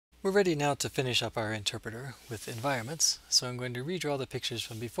We're ready now to finish up our interpreter with environments, so I'm going to redraw the pictures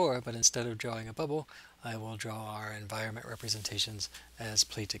from before, but instead of drawing a bubble, I will draw our environment representations as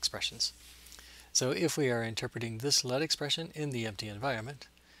plate expressions. So if we are interpreting this let expression in the empty environment,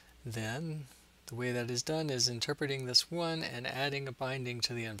 then the way that is done is interpreting this 1 and adding a binding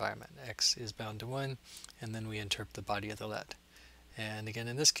to the environment. X is bound to 1, and then we interpret the body of the let. And again,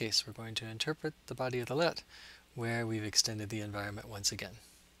 in this case, we're going to interpret the body of the let where we've extended the environment once again.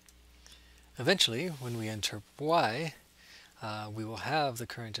 Eventually, when we interp y, we will have the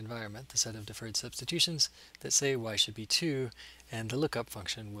current environment, the set of deferred substitutions that say y should be 2, and the lookup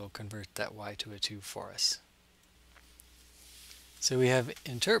function will convert that y to a 2 for us. So we have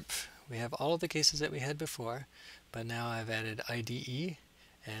interp, we have all of the cases that we had before, but now I've added IDE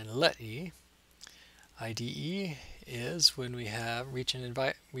and let e. IDE is when we reach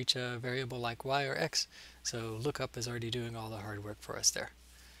a variable like y or x, so lookup is already doing all the hard work for us there.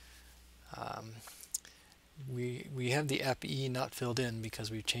 We have the app-e not filled in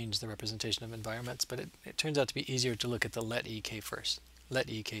because we've changed the representation of environments, but it turns out to be easier to look at the let e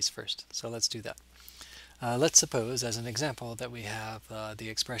case first. So let's do that. Let's suppose, as an example, that we have the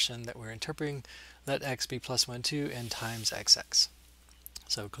expression that we're interpreting, let x be plus 1, 2, and times xx.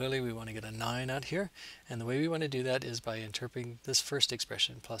 So clearly we want to get a 9 out here, and the way we want to do that is by interpreting this first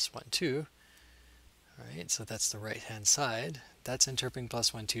expression, plus 1, 2. Right, so that's the right-hand side. That's interpreting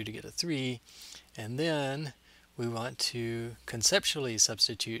plus 1, 2 to get a 3. And then we want to conceptually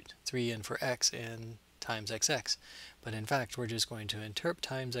substitute 3 in for x in times xx. But in fact, we're just going to interp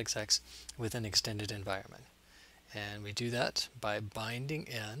times xx with an extended environment. And we do that by binding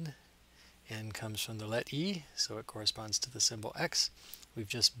n. N comes from the let e, so it corresponds to the symbol x. We've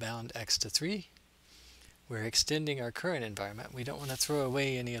just bound x to 3. We're extending our current environment. We don't want to throw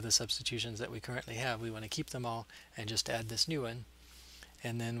away any of the substitutions that we currently have. We want to keep them all and just add this new one.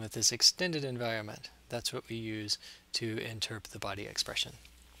 And then with this extended environment, that's what we use to interp the body expression.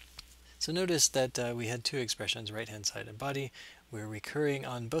 So notice that we had two expressions, right-hand side and body. We're recurring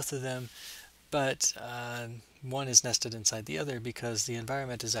on both of them, but one is nested inside the other because the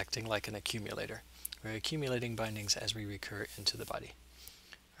environment is acting like an accumulator. We're accumulating bindings as we recur into the body.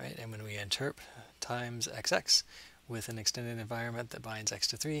 Right? And when we interp times xx with an extended environment that binds x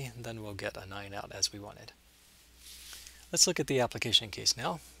to 3, then we'll get a 9 out as we wanted. Let's look at the application case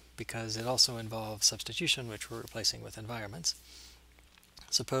now, because it also involves substitution, which we're replacing with environments.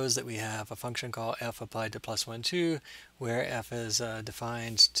 Suppose that we have a function called f applied to plus 1, 2, where f is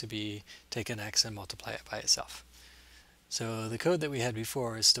defined to be take an x and multiply it by itself. So the code that we had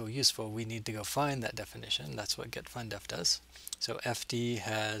before is still useful. We need to go find that definition. That's what getFundDef does. So fd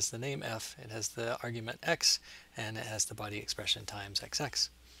has the name f, it has the argument x, and it has the body expression times xx.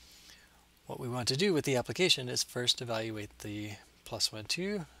 What we want to do with the application is first evaluate the plus 1,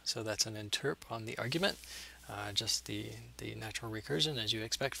 2. So that's an interp on the argument, just the natural recursion as you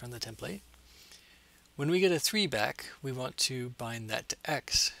expect from the template. When we get a 3 back, we want to bind that to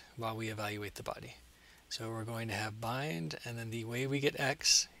x while we evaluate the body. So we're going to have bind, and then the way we get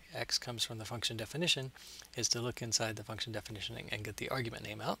x comes from the function definition, is to look inside the function definition and get the argument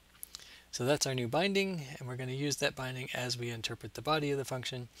name out. So that's our new binding, and we're going to use that binding as we interpret the body of the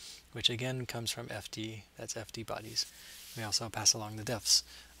function, which again comes from fd, that's fd bodies. We also pass along the defs.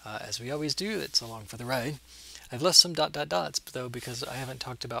 As we always do, it's along for the ride. I've left some dots though because I haven't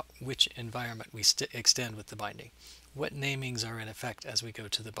talked about which environment we extend with the binding. What namings are in effect as we go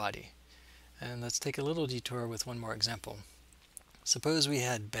to the body. And let's take a little detour with one more example. Suppose we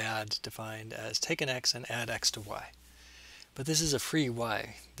had bad defined as take an x and add x to y. But this is a free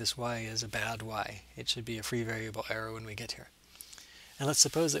y. This y is a bad y. It should be a free variable error when we get here. And let's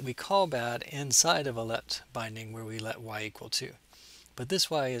suppose that we call bad inside of a let binding where we let y equal 2. But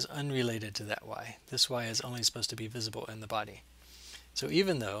this y is unrelated to that y. This y is only supposed to be visible in the body. So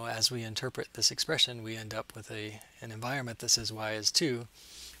even though, as we interpret this expression, we end up with an environment that says y is 2,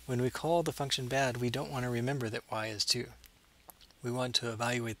 when we call the function bad, we don't want to remember that y is 2. We want to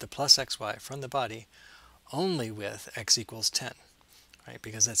evaluate the plus xy from the body only with x equals 10, right?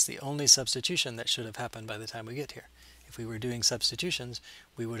 Because that's the only substitution that should have happened by the time we get here. If we were doing substitutions,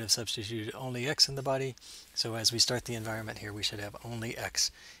 we would have substituted only x in the body. So as we start the environment here, we should have only x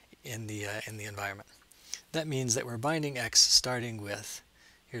in the environment. That means that we're binding x starting with,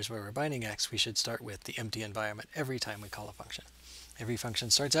 here's where we're binding x, we should start with the empty environment every time we call a function. Every function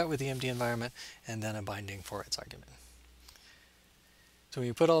starts out with the empty environment and then a binding for its argument. So when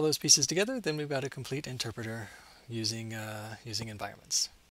you put all those pieces together, then we've got a complete interpreter using environments.